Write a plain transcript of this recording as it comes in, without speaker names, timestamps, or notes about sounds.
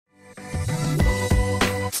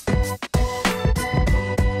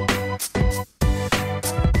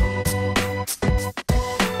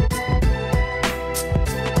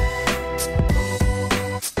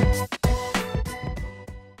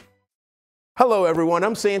Hello, everyone.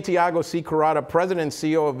 I'm Santiago C. Corrada, President and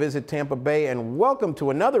CEO of Visit Tampa Bay, and welcome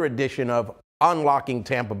to another edition of Unlocking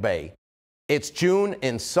Tampa Bay. It's June,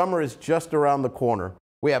 and summer is just around the corner.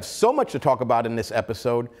 We have so much to talk about in this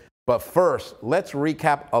episode, but first, let's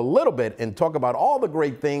recap a little bit and talk about all the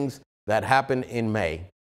great things that happened in May.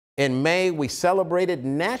 In May, we celebrated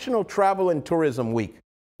National Travel and Tourism Week.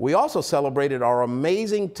 We also celebrated our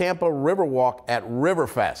amazing Tampa Riverwalk at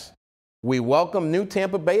Riverfest. We welcome new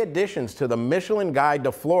Tampa Bay additions to the Michelin Guide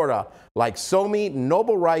to Florida, like Somi,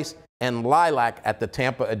 Noble Rice, and Lilac at the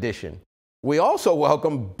Tampa Edition. We also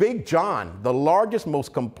welcome Big John, the largest,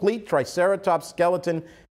 most complete Triceratops skeleton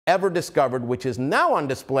ever discovered, which is now on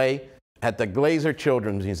display at the Glazer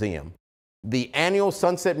Children's Museum. The annual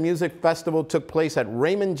Sunset Music Festival took place at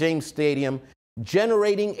Raymond James Stadium,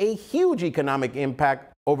 generating a huge economic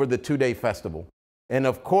impact over the two-day festival. And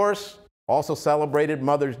of course, also celebrated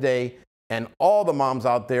Mother's Day and all the moms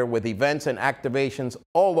out there with events and activations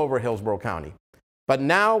all over Hillsborough County. But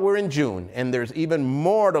now we're in June, and there's even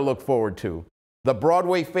more to look forward to. The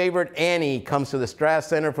Broadway favorite Annie comes to the Strass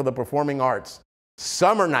Center for the Performing Arts.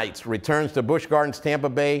 Summer Nights returns to Busch Gardens, Tampa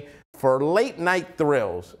Bay for late-night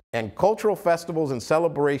thrills and cultural festivals and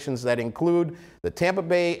celebrations that include the Tampa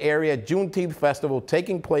Bay Area Juneteenth Festival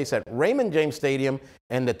taking place at Raymond James Stadium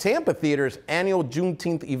and the Tampa Theater's annual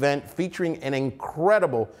Juneteenth event featuring an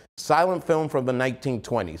incredible silent film from the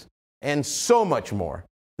 1920s, and so much more.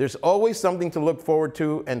 There's always something to look forward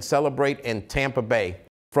to and celebrate in Tampa Bay.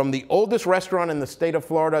 From the oldest restaurant in the state of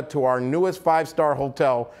Florida to our newest five-star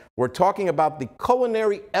hotel, we're talking about the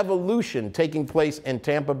culinary evolution taking place in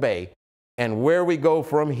Tampa Bay and where we go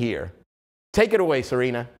from here. Take it away,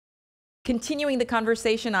 Serena. Continuing the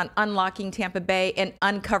conversation on unlocking Tampa Bay and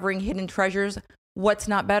uncovering hidden treasures, what's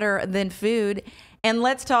not better than food? And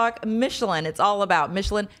let's talk Michelin. It's all about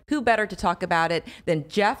Michelin. Who better to talk about it than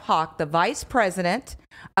Jeff Houck, the Vice President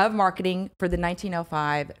of Marketing for the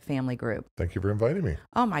 1905 Family Group. Thank you for inviting me.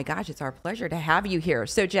 Oh my gosh, it's our pleasure to have you here.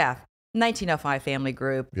 So Jeff, 1905 Family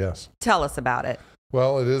Group. Yes. Tell us about it.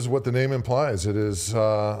 Well, it is what the name implies. It is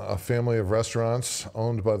a family of restaurants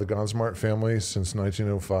owned by the Gonzmart family since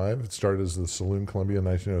 1905. It started as the Saloon Columbia in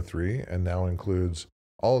 1903 and now includes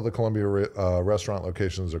all of the Columbia restaurant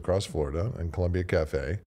locations across Florida and Columbia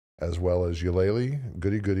Cafe, as well as Eulalie,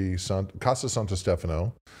 Goody Goody, Casa Santo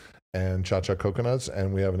Stefano, and Cha Cha Coconuts.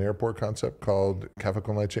 And we have an airport concept called Cafe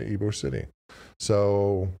Con Leche Ybor City.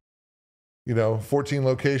 So, 14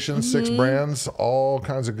 locations, 6 brands, all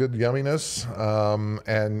kinds of good yumminess.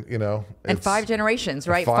 And 5 generations,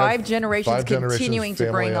 right? Five generations continuing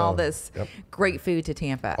to bring all this great food to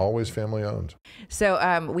Tampa. Always family owned.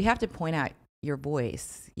 So we have to point out your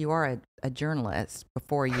voice. You are a journalist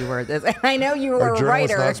before you were this. I know you were a writer. Are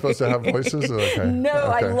journalists not supposed to have voices? Okay. No,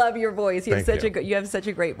 okay. I love your voice. You have such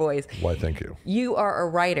a great voice. Why, thank you. You are a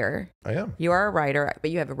writer. I am. You are a writer,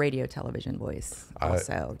 but you have a radio television voice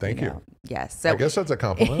also. Thank you. Yes. So I guess that's a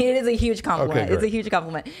compliment. It is a huge compliment. Okay, it's a huge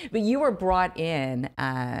compliment. But you were brought in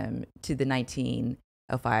to the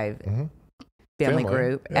 1905 family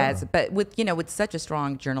group but with such a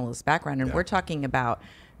strong journalist background, and we're talking about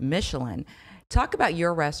Michelin. Talk about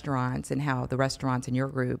your restaurants and how the restaurants in your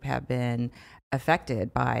group have been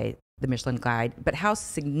affected by the Michelin Guide, but how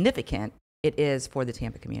significant it is for the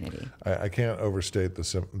Tampa community. I can't overstate the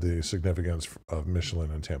significance of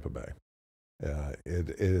Michelin in Tampa Bay.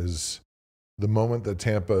 It is the moment that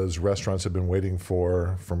Tampa's restaurants have been waiting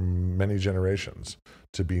for many generations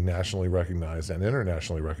to be nationally recognized and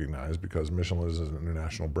internationally recognized, because Michelin is an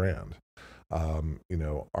international brand.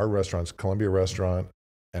 Our restaurants, Columbia Restaurant,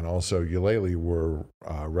 and also Eulalie were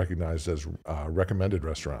recognized as recommended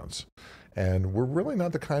restaurants. And we're really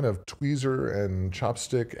not the kind of tweezer and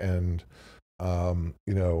chopstick and,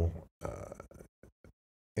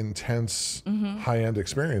 intense high-end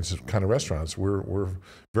experience kind of restaurants. We're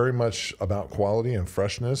very much about quality and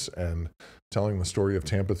freshness and telling the story of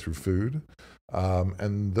Tampa through food.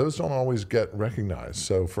 And those don't always get recognized.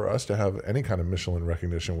 So for us to have any kind of Michelin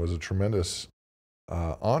recognition was a tremendous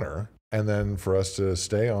honor. And then for us to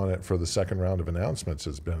stay on it for the second round of announcements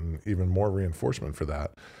has been even more reinforcement for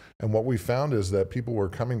that. And what we found is that people were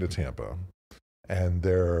coming to Tampa and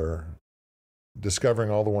they're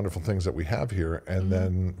discovering all the wonderful things that we have here. And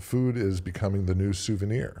then food is becoming the new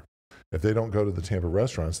souvenir. If they don't go to the Tampa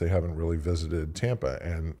restaurants, they haven't really visited Tampa.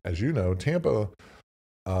 And as you know, Tampa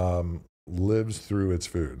lives through its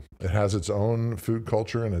food. It has its own food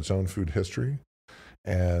culture and its own food history.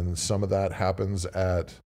 And some of that happens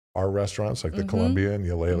at our restaurants, like the Columbia and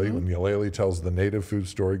Eulalie. When Eulalie tells the native food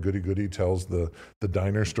story, Goody Goody tells the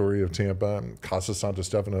diner story of Tampa. And Casa Santo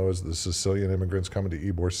Stefano is the Sicilian immigrants coming to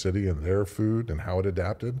Ybor City and their food and how it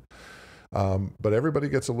adapted. But everybody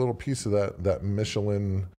gets a little piece of that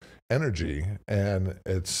Michelin energy, and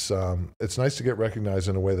it's nice to get recognized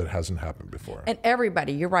in a way that hasn't happened before. And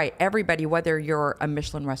everybody, you're right, everybody, whether you're a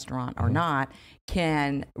Michelin restaurant or not,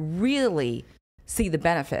 can really see the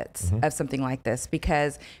benefits of something like this,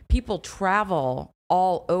 because people travel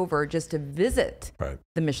all over just to visit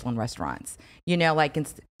the Michelin restaurants. You know, like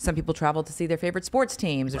some people travel to see their favorite sports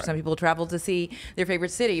teams, or some people travel to see their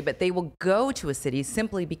favorite city, but they will go to a city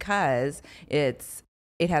simply because it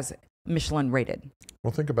has Michelin rated.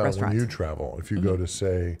 Well, think about when you travel. If you go to,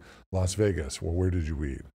 say, Las Vegas, well, where did you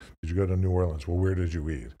eat? Did you go to New Orleans? Well, where did you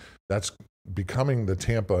eat? That's becoming the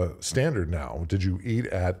Tampa standard now. Did you eat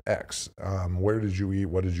at X? Where did you eat?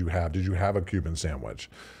 What did you have? Did you have a Cuban sandwich?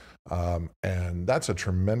 And that's a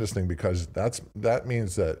tremendous thing, because that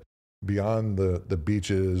means that beyond the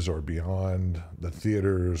beaches, or beyond the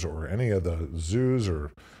theaters, or any of the zoos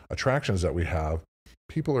or attractions that we have,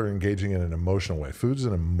 people are engaging in an emotional way. Food's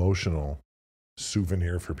an emotional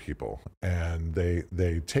souvenir for people, and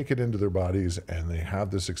they take it into their bodies, and they have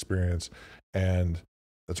this experience, and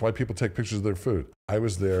that's why people take pictures of their food. I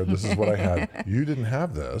was there. This is what I had. You didn't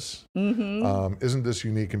have this. Isn't this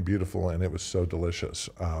unique and beautiful? And it was so delicious.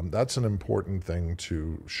 That's an important thing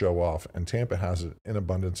to show off, and Tampa has it in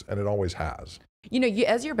abundance, and it always has. You know,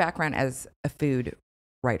 as your background as a food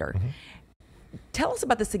writer, tell us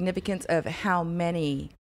about the significance of how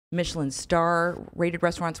many Michelin-Star rated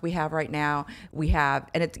restaurants we have right now. We have,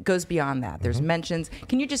 and it goes beyond that. There's mentions.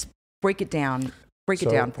 Can you just break it down? Break it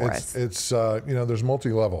down for us. It's you know, there's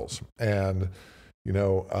multi-levels, and you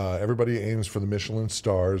know, everybody aims for the Michelin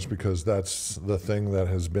stars, because that's the thing that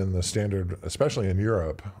has been the standard, especially in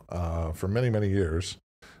Europe, for many, many years.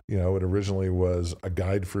 You know, it originally was a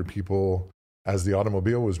guide for people as the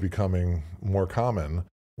automobile was becoming more common.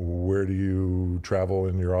 Where do you travel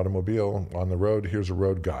in your automobile? On the road, here's a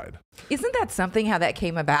road guide. Isn't that something how that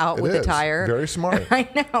came about with the tire? Very smart. I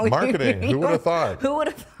know. Marketing. Who would have thought? Who would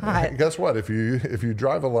have thought? Guess what? If you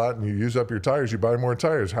drive a lot and you use up your tires, you buy more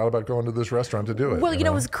tires. How about going to this restaurant to do it? Well, you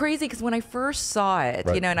know, it was crazy, because when I first saw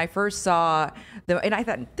it, you know, and I first saw and I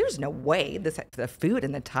thought, there's no way the food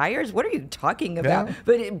and the tires. What are you talking about? Yeah.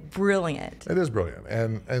 But brilliant. It is brilliant,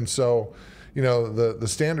 and so, you know, the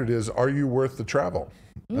standard is, are you worth the travel?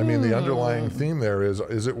 I mean, the underlying theme there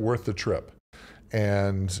is it worth the trip?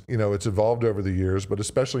 And, you know, it's evolved over the years, but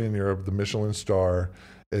especially in Europe, the Michelin star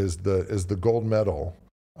is the gold medal.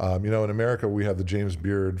 You know, in America, we have the James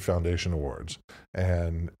Beard Foundation Awards,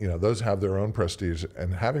 and, you know, those have their own prestige.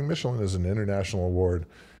 And having Michelin as an international award,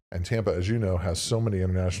 and Tampa, as you know, has so many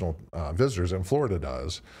international visitors, and Florida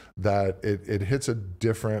does, that it hits a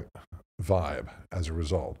different vibe as a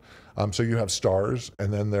result. So you have stars,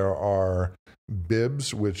 and then there are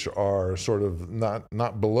bibs, which are sort of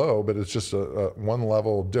not below, but it's just a one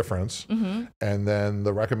level difference. And then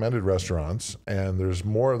the recommended restaurants, and there's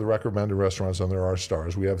more of the recommended restaurants than there are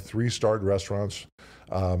stars. We have 3-starred restaurants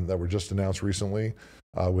that were just announced recently,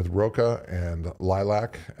 with Roca and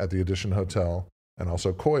Lilac at the EDITION Hotel, and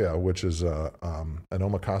also Koya, which is an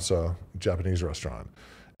omakase Japanese restaurant.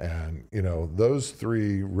 And, you know, those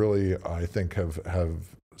 3 really, I think, have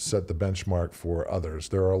set the benchmark for others.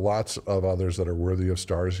 There are lots of others that are worthy of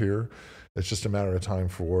stars here. It's just a matter of time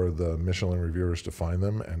for the Michelin reviewers to find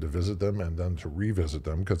them and to visit them, and then to revisit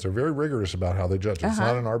them, because they're very rigorous about how they judge. It's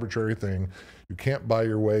not an arbitrary thing. You can't buy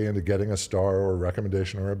your way into getting a star or a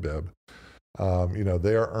recommendation or a bib. You know,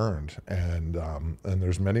 they are earned, and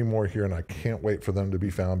there's many more here, and I can't wait for them to be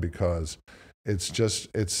found, because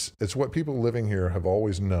it's what people living here have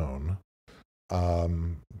always known,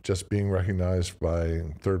 just being recognized by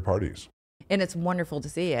third parties. And it's wonderful to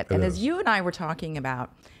see it. And as you and I were talking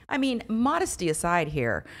about, I mean, modesty aside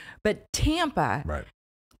here, but Tampa,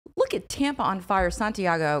 look at Tampa on fire.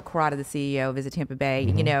 Santiago Corrada, the CEO of Visit Tampa Bay,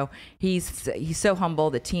 you know, he's so humble.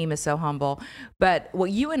 The team is so humble. But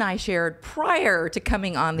what you and I shared prior to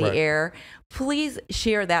coming on the air, please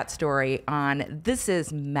share that story on This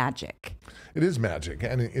Is Magic. It is magic.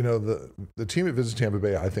 And, you know, the team at Visit Tampa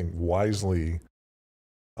Bay, I think, wisely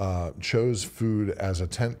chose food as a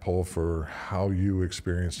tentpole for how you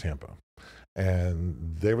experience Tampa.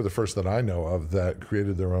 And they were the first that I know of that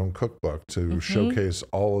created their own cookbook to showcase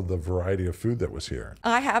all of the variety of food that was here.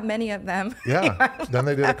 I have many of them. Yeah. Then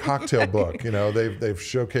they did a cocktail book. You know, they've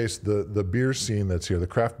showcased the beer scene that's here, the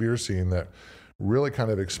craft beer scene that really kind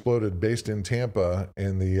of exploded based in Tampa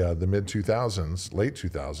in the mid-2000s, late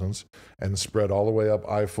 2000s, and spread all the way up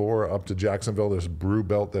I-4 up to Jacksonville. This brew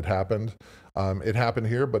belt that happened. It happened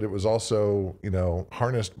here, but it was also, you know,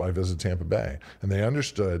 harnessed by Visit Tampa Bay. And they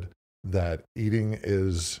understood that eating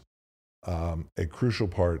is a crucial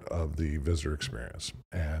part of the visitor experience.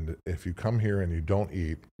 And if you come here and you don't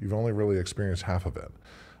eat, you've only really experienced half of it.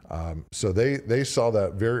 So they saw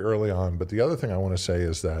that very early on. But the other thing I want to say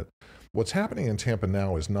is that what's happening in Tampa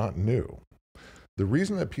now is not new. The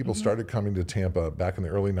reason that people started coming to Tampa back in the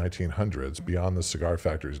early 1900s, beyond the cigar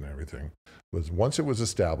factories and everything, was once it was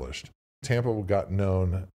established, Tampa got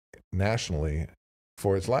known nationally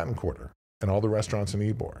for its Latin Quarter and all the restaurants in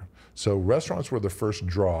Ybor. So restaurants were the first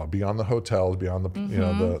draw beyond the hotels, beyond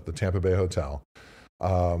the the Tampa Bay Hotel.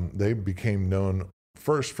 They became known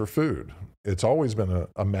first for food. It's always been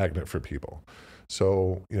a magnet for people.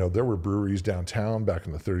 So, there were breweries downtown back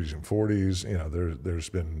in the 30s and 40s. There's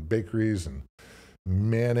been bakeries and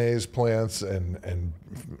mayonnaise plants and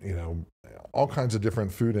all kinds of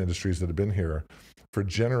different food industries that have been here for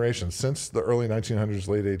generations, since the early 1900s,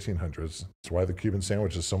 late 1800s. That's why the Cuban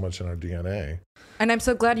sandwich is so much in our DNA. And I'm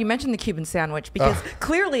so glad you mentioned the Cuban sandwich, because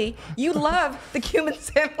clearly you love the Cuban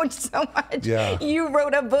sandwich so much. Yeah. You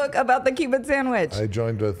wrote a book about the Cuban sandwich. I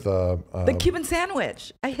joined with the Cuban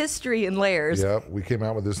sandwich, a history in layers. Yeah, we came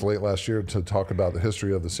out with this late last year to talk about the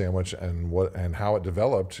history of the sandwich and how it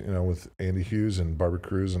developed, with Andy Hughes and Barbara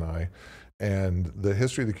Cruz and I. And the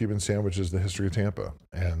history of the Cuban sandwich is the history of Tampa,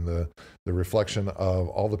 and the reflection of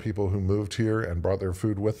all the people who moved here and brought their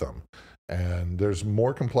food with them. And there's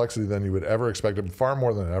more complexity than you would ever expect, far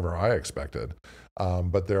more than ever I expected.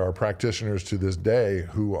 But there are practitioners to this day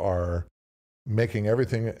who are making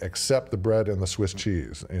everything except the bread and the Swiss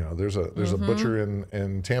cheese. There's a butcher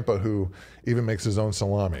in Tampa who even makes his own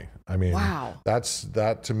salami. I mean, wow.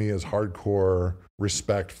 That to me is hardcore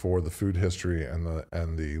respect for the food history and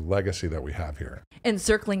the legacy that we have here. And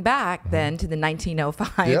circling back then to the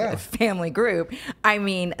 1905 family group, I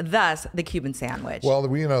mean, thus the Cuban sandwich. Well,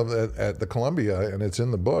 we at the Columbia, and it's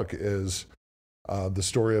in the book, is the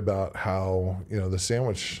story about how the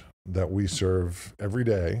sandwich that we serve every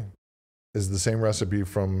day is the same recipe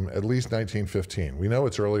from at least 1915. We know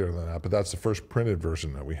it's earlier than that, but that's the first printed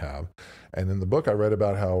version that we have. And in the book, I read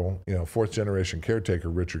about how fourth generation caretaker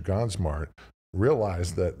Richard Gonsmart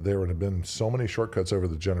realized that there would have been so many shortcuts over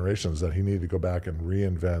the generations that he needed to go back and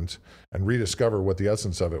reinvent and rediscover what the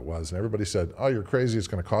essence of it was. And everybody said, "Oh, you're crazy, it's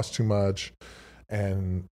going to cost too much."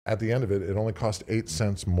 And at the end of it, it only cost 8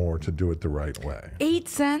 cents more to do it the right way. 8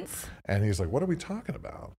 cents? And he's like, "What are we talking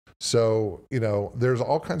about?" So, there's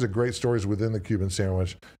all kinds of great stories within the Cuban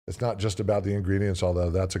sandwich. It's not just about the ingredients, although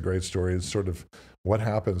that's a great story. It's sort of what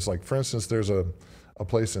happens. Like, for instance, there's a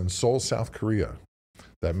place in Seoul, South Korea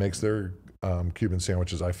that makes their Cuban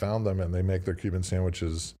sandwiches. I found them, and they make their Cuban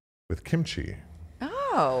sandwiches with kimchi.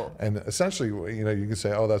 Oh. And essentially, you can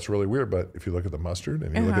say, "Oh, that's really weird," but if you look at the mustard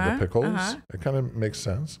and you look at the pickles, it kind of makes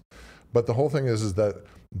sense. But the whole thing is that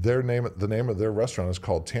the name of their restaurant is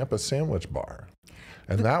called Tampa Sandwich Bar.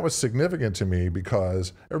 And that was significant to me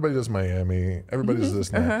because everybody does Miami, everybody does this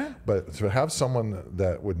and that. But to have someone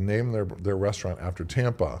that would name their restaurant after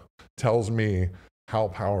Tampa tells me how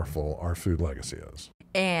powerful our food legacy is.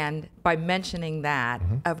 And by mentioning that,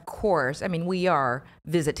 of course, I mean, we are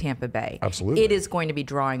Visit Tampa Bay. Absolutely. It is going to be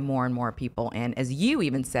drawing more and more people in, as you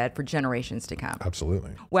even said, for generations to come.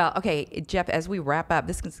 Absolutely. Well, okay, Jeff, as we wrap up,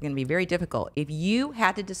 this is going to be very difficult. If you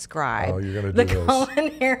had to describe the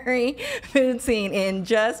culinary food scene in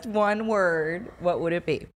just one word, what would it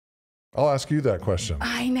be? I'll ask you that question.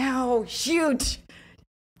 I know. Shoot.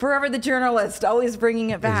 Forever the journalist, always bringing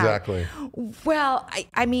it back. Exactly. Well,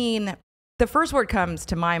 I mean, the first word comes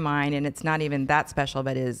to my mind, and it's not even that special,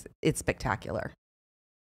 but it's spectacular.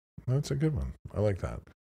 That's a good one. I like that.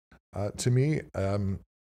 To me, it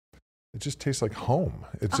just tastes like home.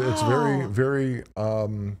 It's very, very,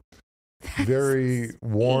 very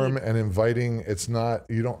warm and inviting. It's not.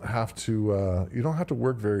 You don't have to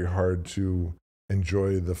work very hard to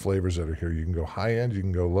enjoy the flavors that are here. You can go high end, you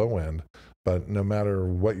can go low end, but no matter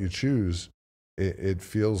what you choose, it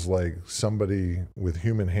feels like somebody with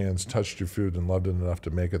human hands touched your food and loved it enough to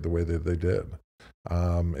make it the way that they did.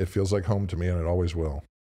 It feels like home to me, and it always will.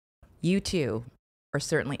 You too are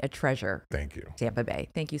certainly a treasure. Thank you. Tampa Bay.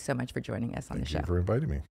 Thank you so much for joining us on the show. Thank you for inviting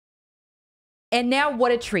me. And now,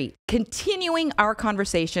 what a treat. Continuing our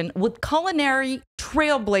conversation with culinary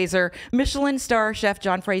trailblazer, Michelin-Starred Chef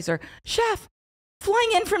John Fraser. Chef,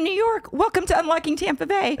 flying in from New York, welcome to Unlocking Tampa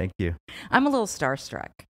Bay. Thank you. I'm a little starstruck.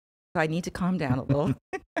 So I need to calm down a little.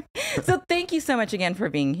 So thank you so much again for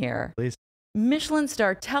being here. Please.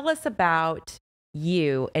 Michelin-Starred, tell us about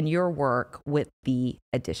you and your work with the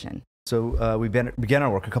EDITION. So we began our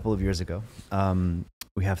work a couple of years ago.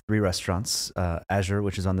 We have 3 restaurants, Azure,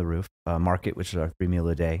 which is on the roof, Market, which is our 3 meal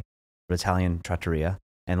a day, Italian trattoria,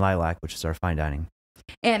 and Lilac, which is our fine dining.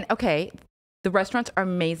 And okay, The restaurants are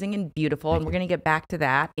amazing and beautiful, and we're going to get back to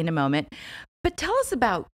that in a moment. But tell us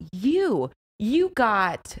about you. You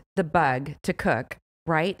got the bug to cook,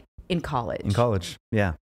 right, in college? In college,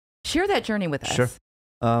 yeah. Share that journey with us. Sure.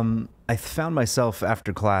 I found myself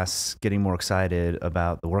after class getting more excited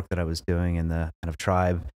about the work that I was doing and the kind of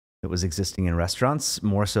tribe that was existing in restaurants,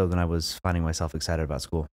 more so than I was finding myself excited about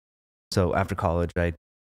school. So after college, I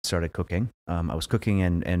started cooking. I was cooking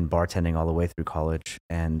and bartending all the way through college,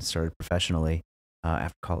 and started professionally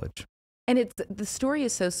after college. And the story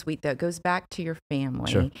is so sweet, though. It goes back to your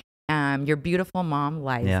family. Sure. Your beautiful mom,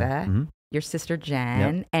 Liza, Yeah. Mm-hmm. your sister,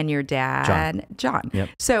 Jen, Yep. and your dad, John. Yep.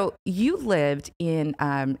 So you lived in,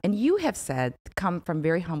 and you have said, come from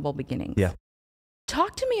very humble beginnings. Yeah.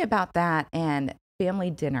 Talk to me about that and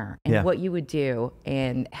family dinner and Yeah. what you would do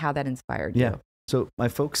and how that inspired Yeah. you. So my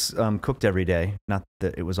folks cooked every day. Not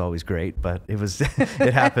that it was always great, but it was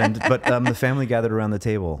it happened. But the family gathered around the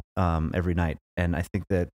table every night, and I think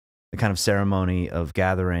that the kind of ceremony of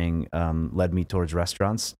gathering led me towards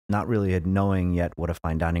restaurants. Not really knowing yet what a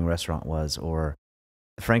fine dining restaurant was, or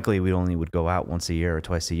frankly, we only would go out once a year or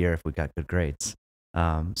twice a year if we got good grades.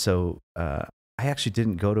 So I actually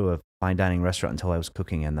didn't go to a fine dining restaurant until I was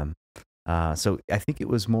cooking in them. So I think it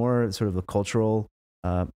was more sort of the cultural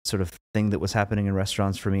sort of thing that was happening in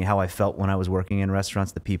restaurants for me, how I felt when I was working in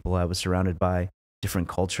restaurants, the people I was surrounded by, different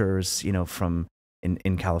cultures, from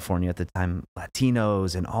in California at the time,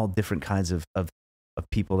 Latinos and all different kinds of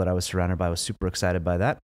people that I was surrounded by. I was super excited by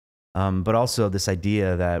that. But also this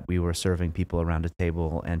idea that we were serving people around a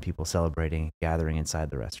table and people celebrating, gathering inside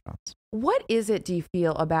the restaurants. What is it, do you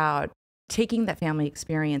feel, about taking that family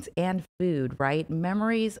experience and food, right?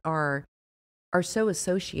 Memories are so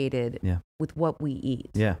associated with what we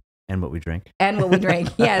eat. Yeah, and what we drink. And what we drink.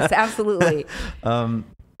 Yes, absolutely.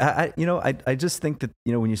 I just think that,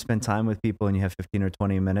 when you spend time with people and you have 15 or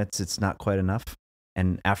 20 minutes, it's not quite enough.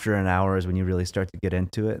 And after an hour is when you really start to get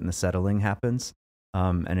into it and the settling happens.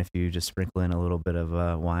 And if you just sprinkle in a little bit of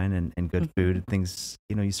wine and good food and things,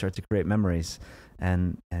 you start to create memories.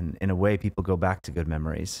 And in a way, people go back to good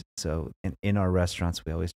memories. So in our restaurants,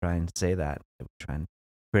 we always try and say that. We try and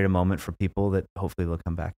create a moment for people that hopefully they'll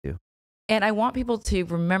come back to. And I want people to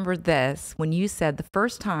remember this, when you said the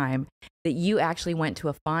first time that you actually went to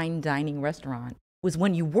a fine dining restaurant was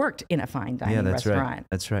when you worked in a fine dining restaurant. Right.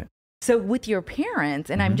 That's right. So with your parents,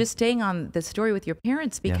 and I'm just staying on the story with your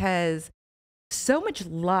parents because so much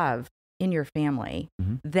love in your family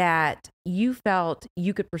that you felt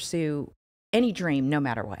you could pursue any dream no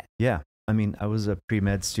matter what. Yeah. I mean, I was a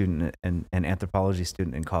pre-med student and an anthropology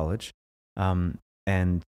student in college.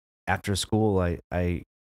 And after school,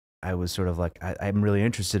 I was sort of like, I'm really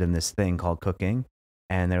interested in this thing called cooking.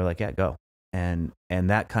 And they were like, yeah, go. And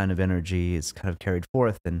that kind of energy is kind of carried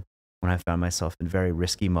forth. And when I found myself in very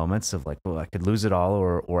risky moments of like, well, I could lose it all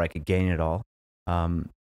or I could gain it all.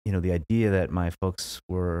 The idea that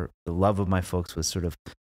the love of my folks was sort of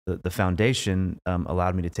the foundation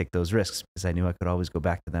allowed me to take those risks because I knew I could always go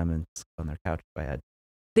back to them and sit on their couch if I had.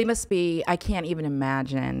 They must be, I can't even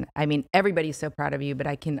imagine. I mean, everybody's so proud of you, but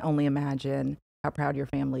I can only imagine how proud your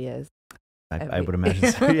family is. I would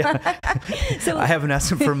imagine so, yeah. So, I haven't asked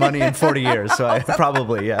them for money in 40 years, so I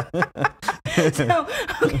probably, yeah.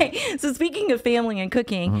 So speaking of family and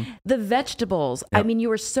cooking, the vegetables, I mean, you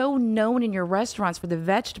were so known in your restaurants for the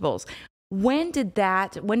vegetables. When did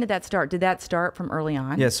that start? Did that start from early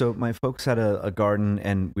on? Yeah, so my folks had a garden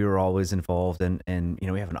and we were always involved and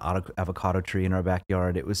we have an avocado tree in our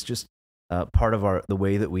backyard. It was just part of the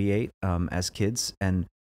way that we ate as kids. And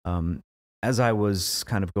as I was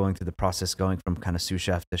kind of going through the process, going from kind of sous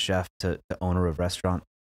chef to owner of restaurant,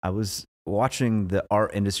 I was watching the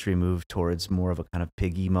art industry move towards more of a kind of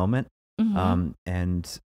piggy moment. And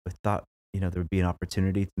I thought, there would be an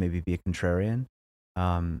opportunity to maybe be a contrarian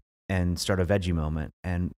and start a veggie moment.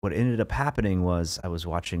 And what ended up happening was I was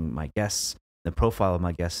watching my guests, the profile of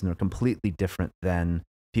my guests, and they're completely different than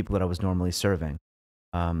people that I was normally serving.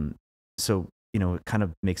 So it kind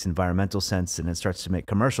of makes environmental sense and it starts to make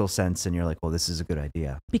commercial sense. And you're like, well, this is a good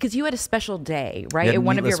idea. Because you had a special day, right? Yeah, At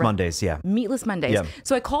one of your Mondays, yeah. Meatless Mondays. Yeah.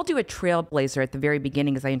 So I called you a trailblazer at the very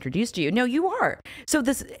beginning as I introduced you. No, you are. So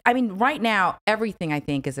right now, everything I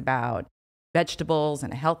think is about vegetables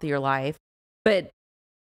and a healthier life. But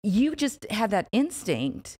you just had that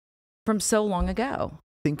instinct from so long ago.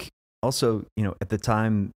 I think also, at the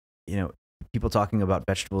time, people talking about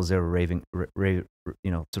vegetables, they were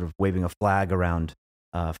sort of waving a flag around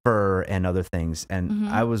fur and other things. And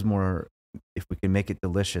I was more, if we can make it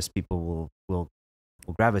delicious, people will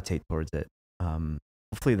gravitate towards it.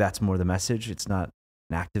 Hopefully that's more the message. It's not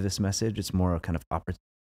an activist message. It's more a kind of an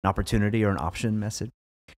opportunity or an option message.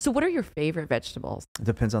 So what are your favorite vegetables? It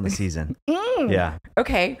depends on the season. Yeah.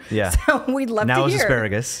 Okay. Yeah. So we'd love to hear. Now is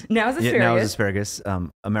asparagus. Now is asparagus. Yeah, now is asparagus.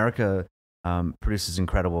 America produces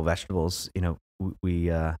incredible vegetables. You know,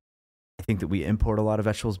 I think that we import a lot of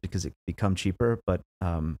vegetables because it become cheaper, but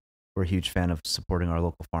we're a huge fan of supporting our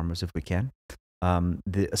local farmers if we can.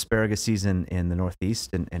 The asparagus season in the Northeast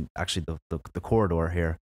and actually the corridor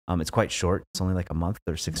here, it's quite short. It's only like a month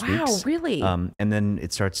or 6 weeks. Wow, really? And then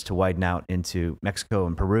it starts to widen out into Mexico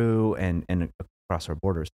and Peru and across our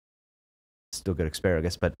borders. Still good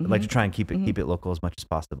asparagus, but I'd like to try and keep it local as much as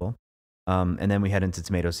possible. And then we head into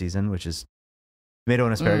tomato season, which is tomato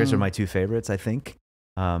and asparagus are my two favorites, I think.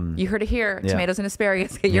 You heard it here. Tomatoes and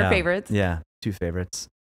asparagus, your favorites. Yeah, two favorites.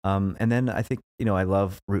 And then I think, you know, I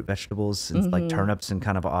love root vegetables and like turnips and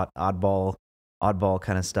kind of oddball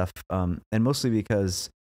kind of stuff. And mostly because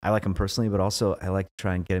I like them personally, but also I like to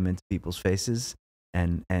try and get them into people's faces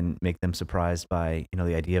and make them surprised by, you know,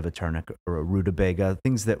 the idea of a turnip or a rutabaga,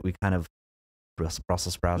 things that we kind of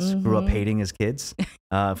Brussels sprouts grew up hating as kids.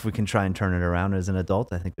 If we can try and turn it around as an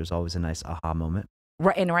adult, I think there's always a nice aha moment.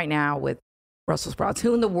 Right, and right now with Brussels sprouts,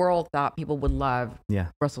 who in the world thought people would love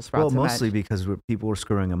Brussels sprouts? Well, mostly because people were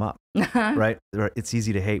screwing them up, right? It's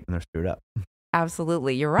easy to hate when they're screwed up.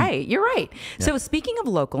 Absolutely. You're right. You're right. Yeah. So speaking of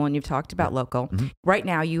local, and you've talked about local, right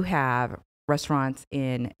now you have restaurants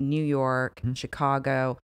in New York,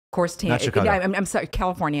 Chicago, of course, I'm sorry,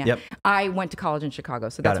 California. Yep. I went to college in Chicago,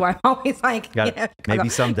 so that's why I'm always like, you know, maybe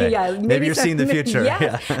someday. Yeah, maybe you're seeing the future.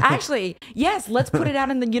 Yes. Yeah. Actually, yes, let's put it out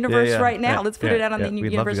in the universe right now. Let's put it out on the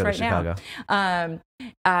universe right now.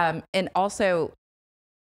 And also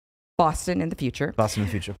Boston in the future.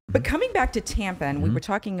 But coming back to Tampa, and we were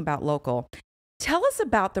talking about local, tell us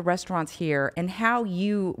about the restaurants here and how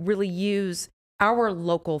you really use our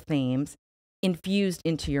local themes infused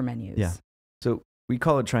into your menus. Yeah. So we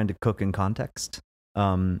call it trying to cook in context.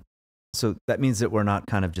 So that means that we're not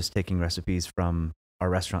kind of just taking recipes from our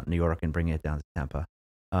restaurant in New York and bringing it down to Tampa.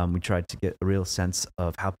 We tried to get a real sense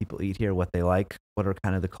of how people eat here, what they like, what are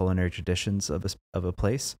kind of the culinary traditions of a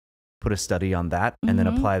place, put a study on that, and then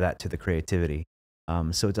apply that to the creativity.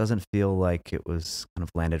 So it doesn't feel like it was kind of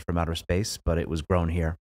landed from outer space, but it was grown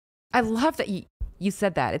here. I love that you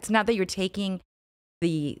said that. It's not that you're taking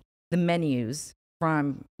the menus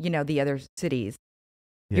from, you know, the other cities.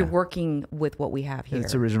 Yeah. You're working with what we have here.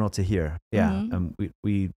 It's original to here. Yeah.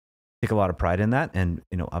 We take a lot of pride in that. And,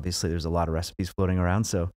 you know, obviously there's a lot of recipes floating around.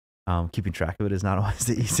 So keeping track of it is not always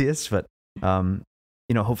the easiest. But,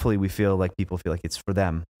 you know, hopefully people feel like it's for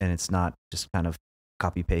them and it's not just kind of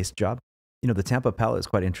copy paste job. You know, the Tampa palate is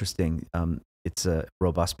quite interesting. It's a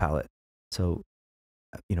robust palate. So,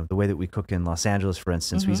 you know, the way that we cook in Los Angeles, for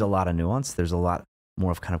instance, we use a lot of nuance. There's a lot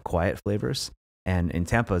more of kind of quiet flavors. And in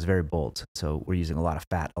Tampa is very bold. So we're using a lot of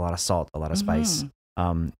fat, a lot of salt, a lot of spice,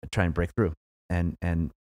 to try and break through. And, you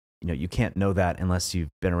know, you can't know that unless you've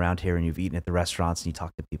been around here and you've eaten at the restaurants and you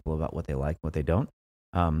talk to people about what they like, what they don't.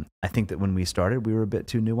 I think that when we started, we were a bit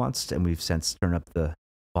too nuanced and we've since turned up the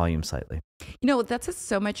volume slightly. You know, that says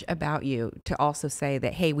so much about you to also say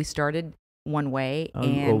that, hey, we started one way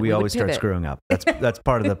and well, we always start screwing up. That's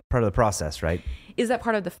part of the process, right? Is that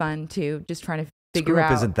part of the fun too? Just trying to figure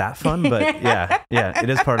out. Isn't that fun, but yeah, it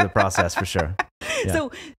is part of the process for sure. Yeah.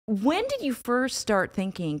 So when did you first start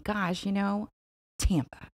thinking, gosh, you know,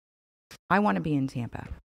 Tampa, I want to be in Tampa?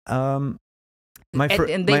 And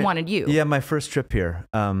they wanted you. Yeah, my first trip here.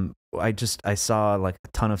 I saw like a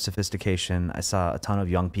ton of sophistication. I saw a ton of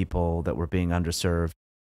young people that were being underserved.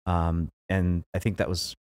 And I think that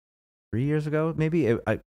was 3 years ago, maybe.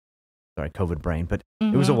 Sorry, COVID brain, but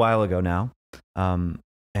it was a while ago now.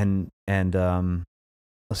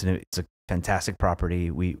 Listen, it's a fantastic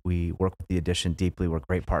property. We work with the EDITION deeply. We're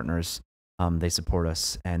great partners. They support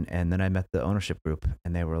us. And then I met the ownership group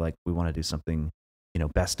and they were like, we want to do something, you know,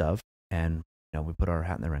 best of. And, you know, we put our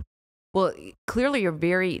hat in the ring. Well, clearly you're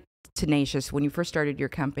very tenacious. When you first started your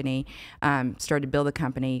company, started to build a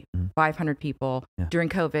company, 500 people. Yeah. During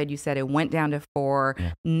COVID, you said it went down to 4,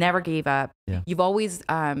 never gave up. Yeah. You've always,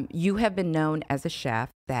 you have been known as a chef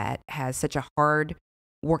that has such a hard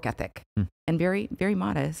work ethic and very, very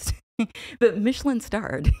modest, but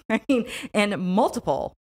Michelin-Starred, I mean, and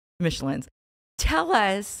multiple Michelins. Tell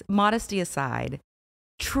us, modesty aside,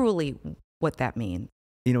 truly what that means.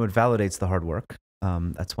 You know, it validates the hard work.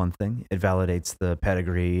 That's one thing. It validates the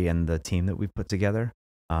pedigree and the team that we've put together.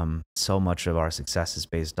 So much of our success is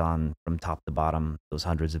based on, from top to bottom, those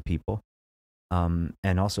hundreds of people.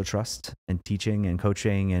 And also trust and teaching and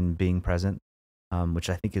coaching and being present. Which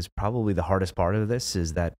I think is probably the hardest part of this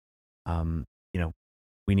is that, you know,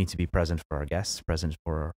 we need to be present for our guests, present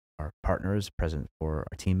for our partners, present for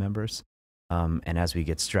our team members. And as we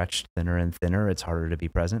get stretched thinner and thinner, it's harder to be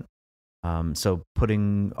present. So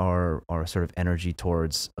putting our sort of energy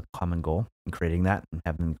towards a common goal and creating that and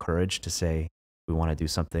having courage to say we want to do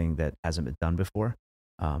something that hasn't been done before,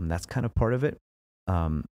 that's kind of part of it.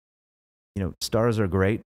 Stars are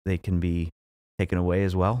great. They can be taken away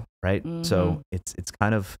as well, right? Mm-hmm. So it's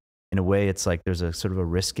kind of, in a way, it's like there's a sort of a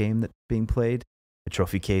risk game that's being played. The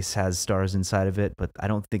trophy case has stars inside of it, but I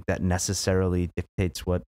don't think that necessarily dictates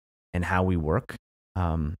what and how we work.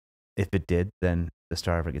 If it did, then the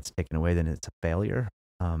star ever gets taken away, then it's a failure.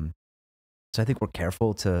 So I think we're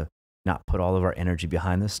careful to not put all of our energy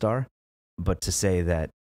behind the star, but to say that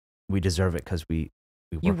we deserve it because we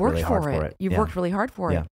worked really hard for it. You've worked really hard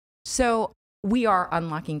for it. So we are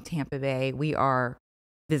Unlocking Tampa Bay. We are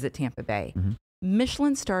Visit Tampa Bay. Mm-hmm.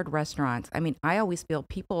 Michelin-starred restaurants. I mean, I always feel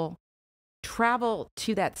people travel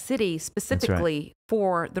to that city specifically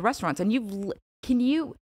for the restaurants. And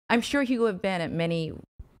I'm sure you have been at many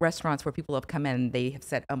restaurants where people have come in and they have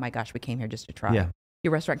said, oh my gosh, we came here just to try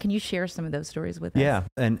your restaurant. Can you share some of those stories with us? Yeah,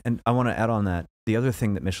 and I want to add on that. The other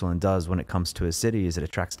thing that Michelin does when it comes to a city is it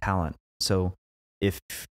attracts talent. So if,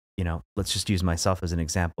 let's just use myself as an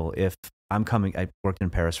example. If I'm coming, I worked in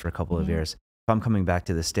Paris for a couple of years. If I'm coming back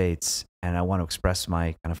to the States and I want to express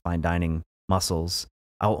my kind of fine dining muscles,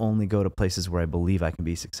 I'll only go to places where I believe I can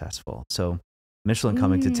be successful. So Michelin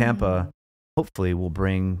coming to Tampa, hopefully will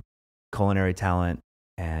bring culinary talent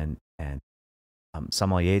and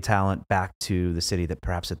sommelier talent back to the city that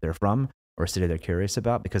perhaps that they're from or a city they're curious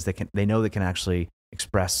about, because they know they can actually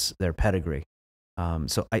express their pedigree.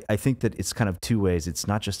 So I think that it's kind of two ways. It's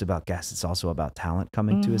not just about guests, it's also about talent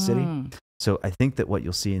coming to a city. So I think that what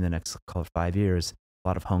you'll see in the next 5 years, a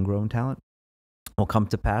lot of homegrown talent will come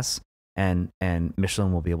to pass, and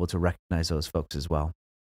Michelin will be able to recognize those folks as well.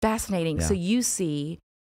 Fascinating. Yeah. So you see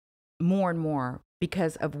more and more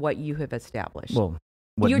because of what you have established. Well,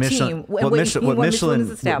 what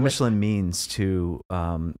Michelin means to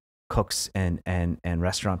cooks and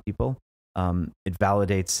restaurant people, it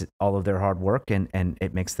validates all of their hard work and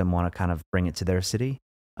it makes them want to kind of bring it to their city,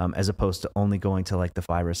 as opposed to only going to like the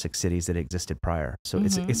 5 or 6 cities that existed prior. So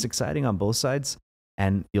it's exciting on both sides,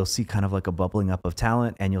 and you'll see kind of like a bubbling up of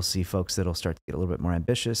talent, and you'll see folks that'll start to get a little bit more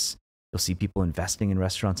ambitious. You'll see people investing in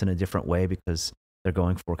restaurants in a different way because they're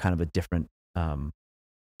going for kind of a different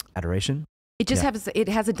adoration. It just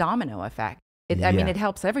has a domino effect. I mean, it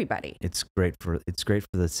helps everybody. It's great for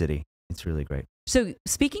the city. It's really great. So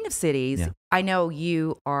speaking of cities, I know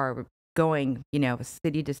you are going,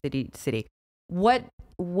 city to city to city.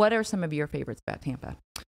 What are some of your favorites about Tampa?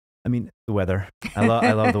 I mean, the weather. I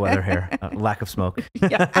love the weather here. Lack of smoke.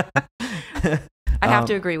 I have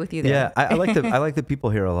to agree with you there. Yeah, I like the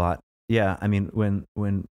people here a lot. Yeah, I mean, when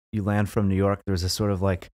you land from New York, there's a sort of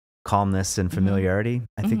like calmness and familiarity.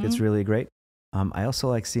 I think it's really great. I also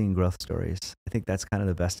like seeing growth stories. I think that's kind of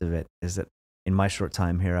the best of it, is that in my short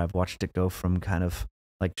time here, I've watched it go from kind of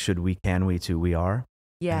like should we, can we, to we are.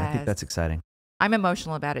 Yeah, I think that's exciting. I'm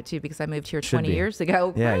emotional about it too, because I moved here 20 years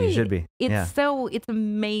ago. Yeah, you should be. It's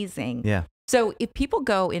amazing. Yeah. So if people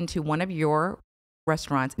go into one of your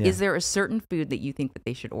restaurants, is there a certain food that you think that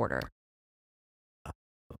they should order?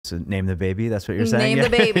 So name the baby. That's what you're saying. Name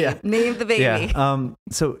the baby. Name the baby. Yeah.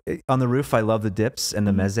 So on the roof, I love the dips and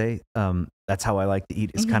the mezze. That's how I like to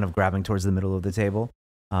eat. Is kind of grabbing towards the middle of the table.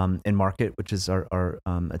 In Market, which is our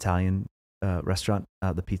Italian restaurant,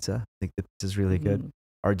 the pizza. I think the pizza is really good.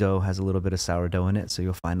 Our dough has a little bit of sourdough in it, so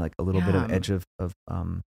you'll find like a little bit of edge of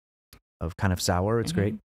kind of sour. It's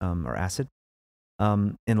great, or acid.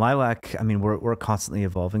 In Lilac, I mean, we're constantly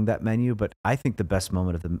evolving that menu, but I think the best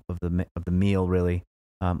moment of the meal really.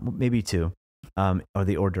 Maybe 2, are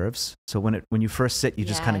the hors d'oeuvres. So when you first sit, you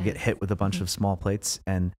just kind of get hit with a bunch of small plates,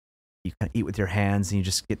 and you kind of eat with your hands, and you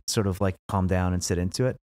just get sort of like calm down and sit into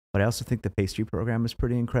it. But I also think the pastry program is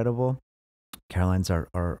pretty incredible. Caroline's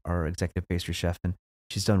our executive pastry chef, and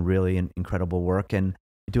she's done really incredible work. And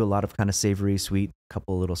we do a lot of kind of savory, sweet,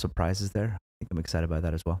 couple of little surprises there. I think I'm excited by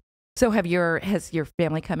that as well. So has your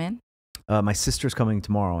family come in? My sister's coming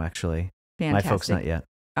tomorrow, actually. Fantastic. My folks not yet.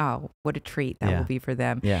 Oh, what a treat that will be for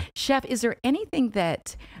them. Yeah. Chef, is there anything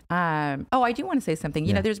that, I do want to say something.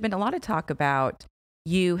 You know, there's been a lot of talk about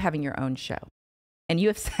you having your own show. And you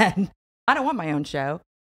have said, I don't want my own show.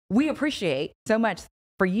 We appreciate so much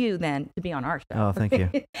for you then to be on our show. Oh, thank you.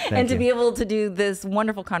 And to be able to do this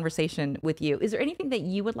wonderful conversation with you. Is there anything that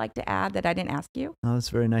you would like to add that I didn't ask you? Oh, that's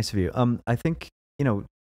very nice of you. I think,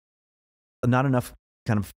 not enough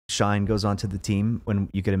kind of shine goes onto the team when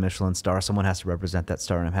you get a Michelin star. Someone has to represent that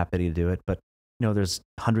star, and I'm happy to do it. But there's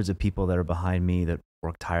hundreds of people that are behind me that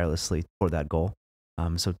work tirelessly for that goal.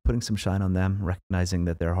 So putting some shine on them, recognizing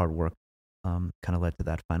that their hard work kind of led to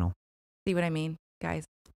that final. See what I mean, guys?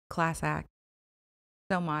 Class act.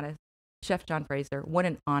 So modest. Chef John Fraser, what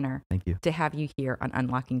an honor Thank you. to have you here on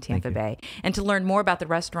Unlocking Tampa Bay. And to learn more about the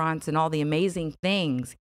restaurants and all the amazing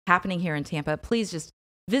things happening here in Tampa, please just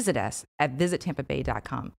visit us at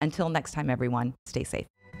visittampabay.com. Until next time, everyone, stay safe.